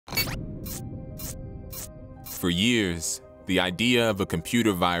For years, the idea of a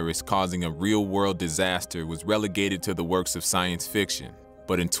computer virus causing a real-world disaster was relegated to the works of science fiction.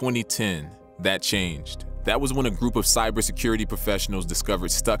 But in 2010, that changed. That was when a group of cybersecurity professionals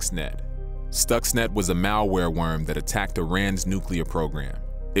discovered Stuxnet. Stuxnet was a malware worm that attacked Iran's nuclear program.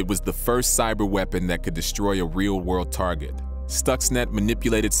 It was the first cyber weapon that could destroy a real-world target. Stuxnet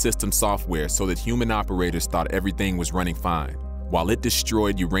manipulated system software so that human operators thought everything was running fine, while it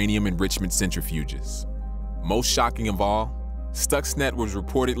destroyed uranium enrichment centrifuges. Most shocking of all, Stuxnet was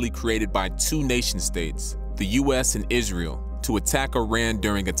reportedly created by two nation-states, the US and Israel, to attack Iran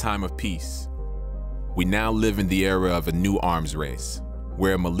during a time of peace. We now live in the era of a new arms race,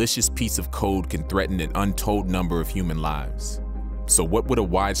 where a malicious piece of code can threaten an untold number of human lives. So what would a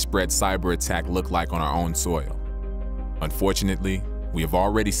widespread cyber attack look like on our own soil? Unfortunately, we have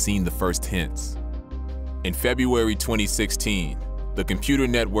already seen the first hints. In February 2016, the computer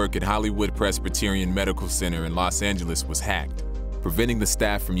network at Hollywood Presbyterian Medical Center in Los Angeles was hacked, preventing the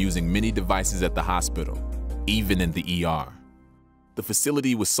staff from using many devices at the hospital, even in the ER. The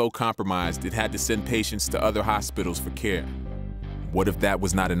facility was so compromised it had to send patients to other hospitals for care. What if that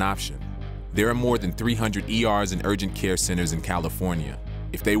was not an option? There are more than 300 ERs and urgent care centers in California.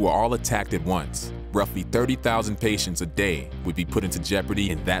 If they were all attacked at once, roughly 30,000 patients a day would be put into jeopardy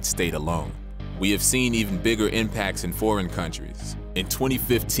in that state alone. We have seen even bigger impacts in foreign countries. In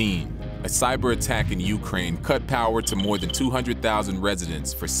 2015, a cyber attack in Ukraine cut power to more than 200,000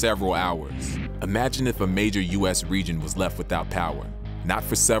 residents for several hours. Imagine if a major US region was left without power, not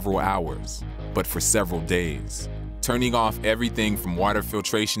for several hours, but for several days, turning off everything from water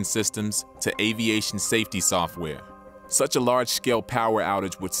filtration systems to aviation safety software. Such a large-scale power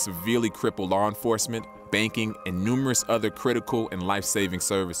outage would severely cripple law enforcement, banking, and numerous other critical and life-saving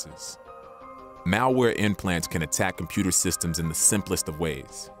services. Malware implants can attack computer systems in the simplest of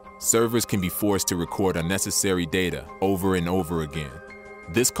ways. Servers can be forced to record unnecessary data over and over again.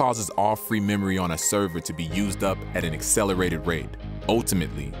 This causes all free memory on a server to be used up at an accelerated rate,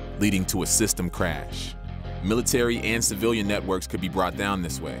 ultimately leading to a system crash. Military and civilian networks could be brought down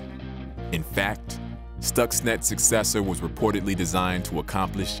this way. In fact, Stuxnet's successor was reportedly designed to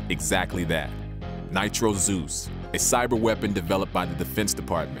accomplish exactly that. Nitro Zeus, a cyber weapon developed by the Defense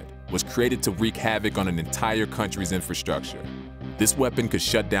Department, was created to wreak havoc on an entire country's infrastructure. This weapon could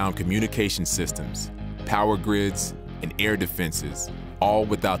shut down communication systems, power grids, and air defenses, all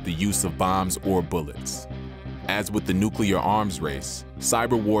without the use of bombs or bullets. As with the nuclear arms race,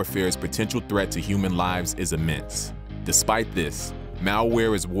 cyber warfare's potential threat to human lives is immense. Despite this,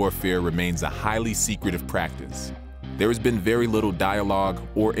 malware as warfare remains a highly secretive practice. There has been very little dialogue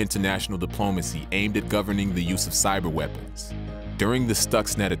or international diplomacy aimed at governing the use of cyber weapons. During the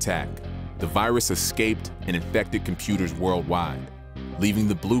Stuxnet attack, the virus escaped and infected computers worldwide, leaving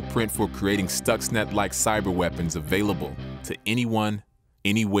the blueprint for creating Stuxnet-like cyber weapons available to anyone,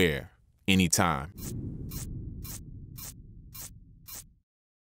 anywhere, anytime.